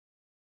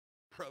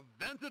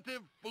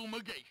Preventative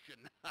fumigation.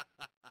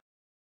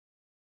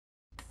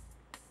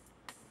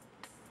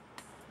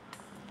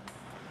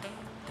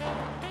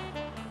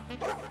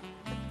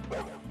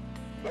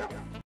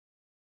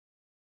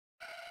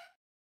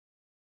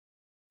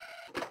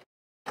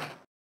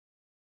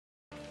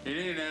 You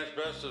need an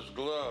asbestos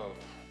glove.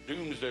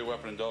 Doomsday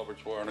weapon in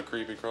Delbert's war on a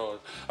creepy crawler.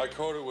 I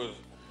coat it with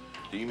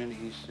Demon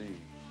EC,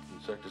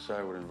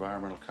 insecticide with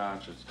environmental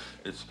conscience.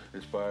 It's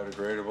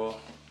biodegradable,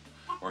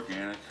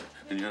 organic,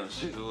 and you ought to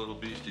see the little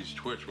beasties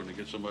twitch when they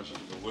get so much as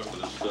a whiff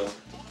of this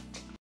stuff.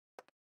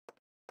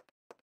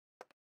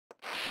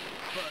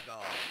 Fuck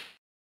off.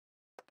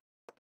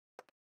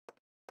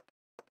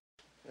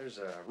 There's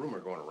a rumor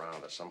going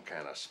around that some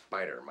kind of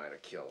spider might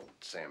have killed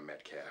Sam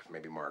Metcalf,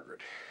 maybe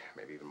Margaret,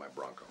 maybe even my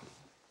Bronco.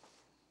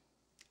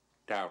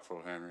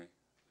 Doubtful, Henry.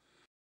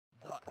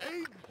 The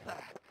egg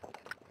sack.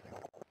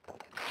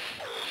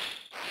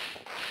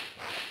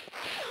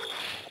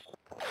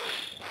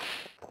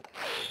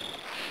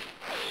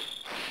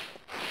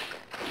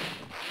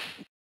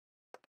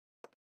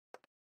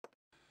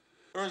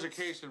 There was a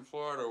case in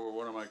Florida where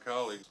one of my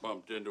colleagues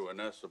bumped into a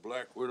nest of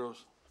black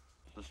widows,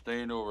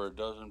 sustained over a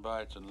dozen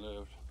bites, and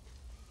lived.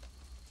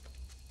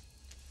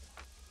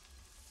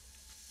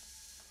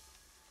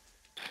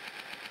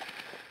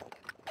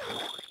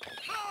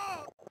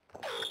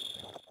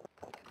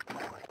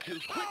 Too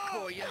quick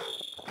for you.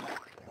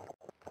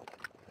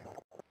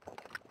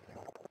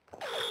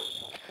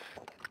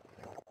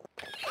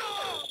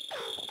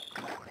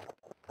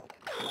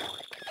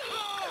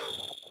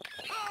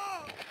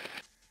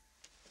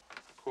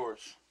 Of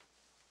course,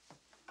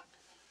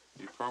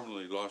 he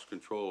permanently lost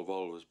control of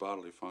all of his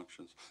bodily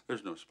functions.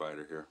 There's no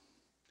spider here.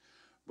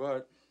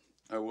 But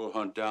I will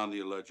hunt down the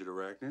alleged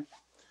arachnid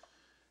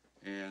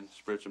and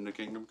spritz him to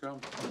kingdom come.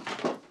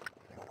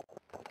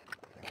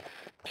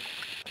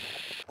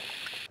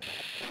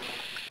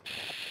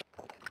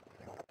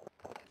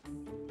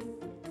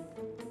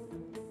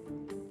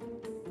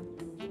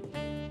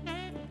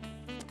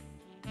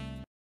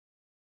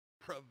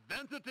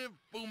 Preventative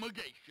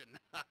fumigation.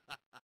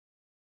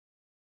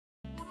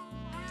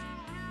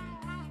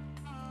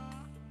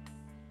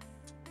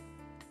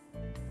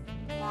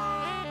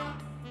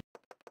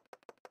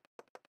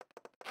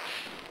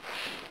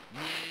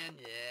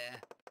 Yeah.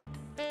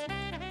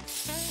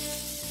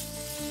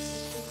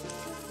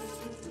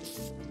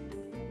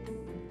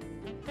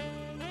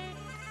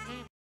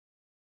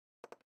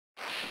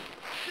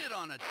 Sit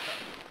on a tub.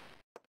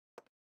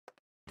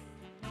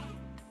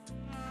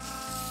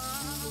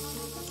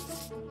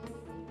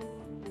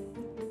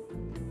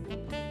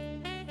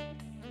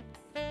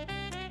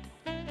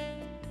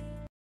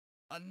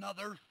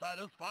 Another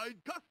satisfied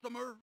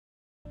customer.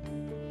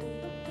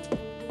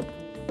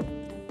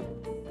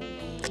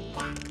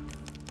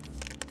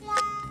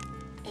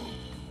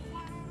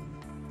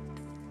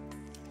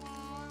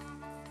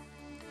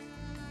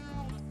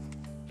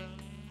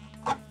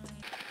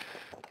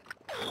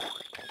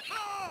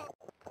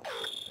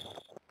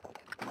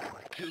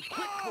 Too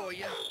quick for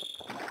you.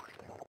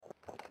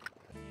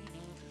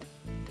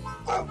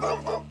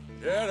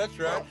 Yeah, that's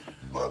right.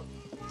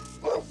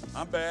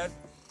 I'm bad.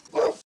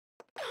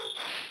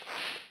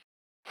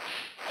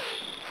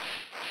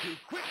 Too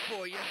quick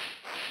for you.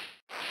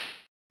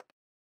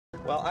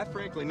 Well, I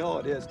frankly know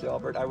it is,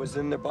 Delbert. I was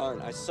in the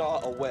barn. I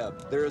saw a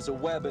web. There is a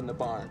web in the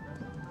barn.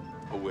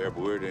 A web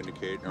would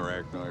indicate an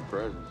arachnoid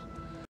presence.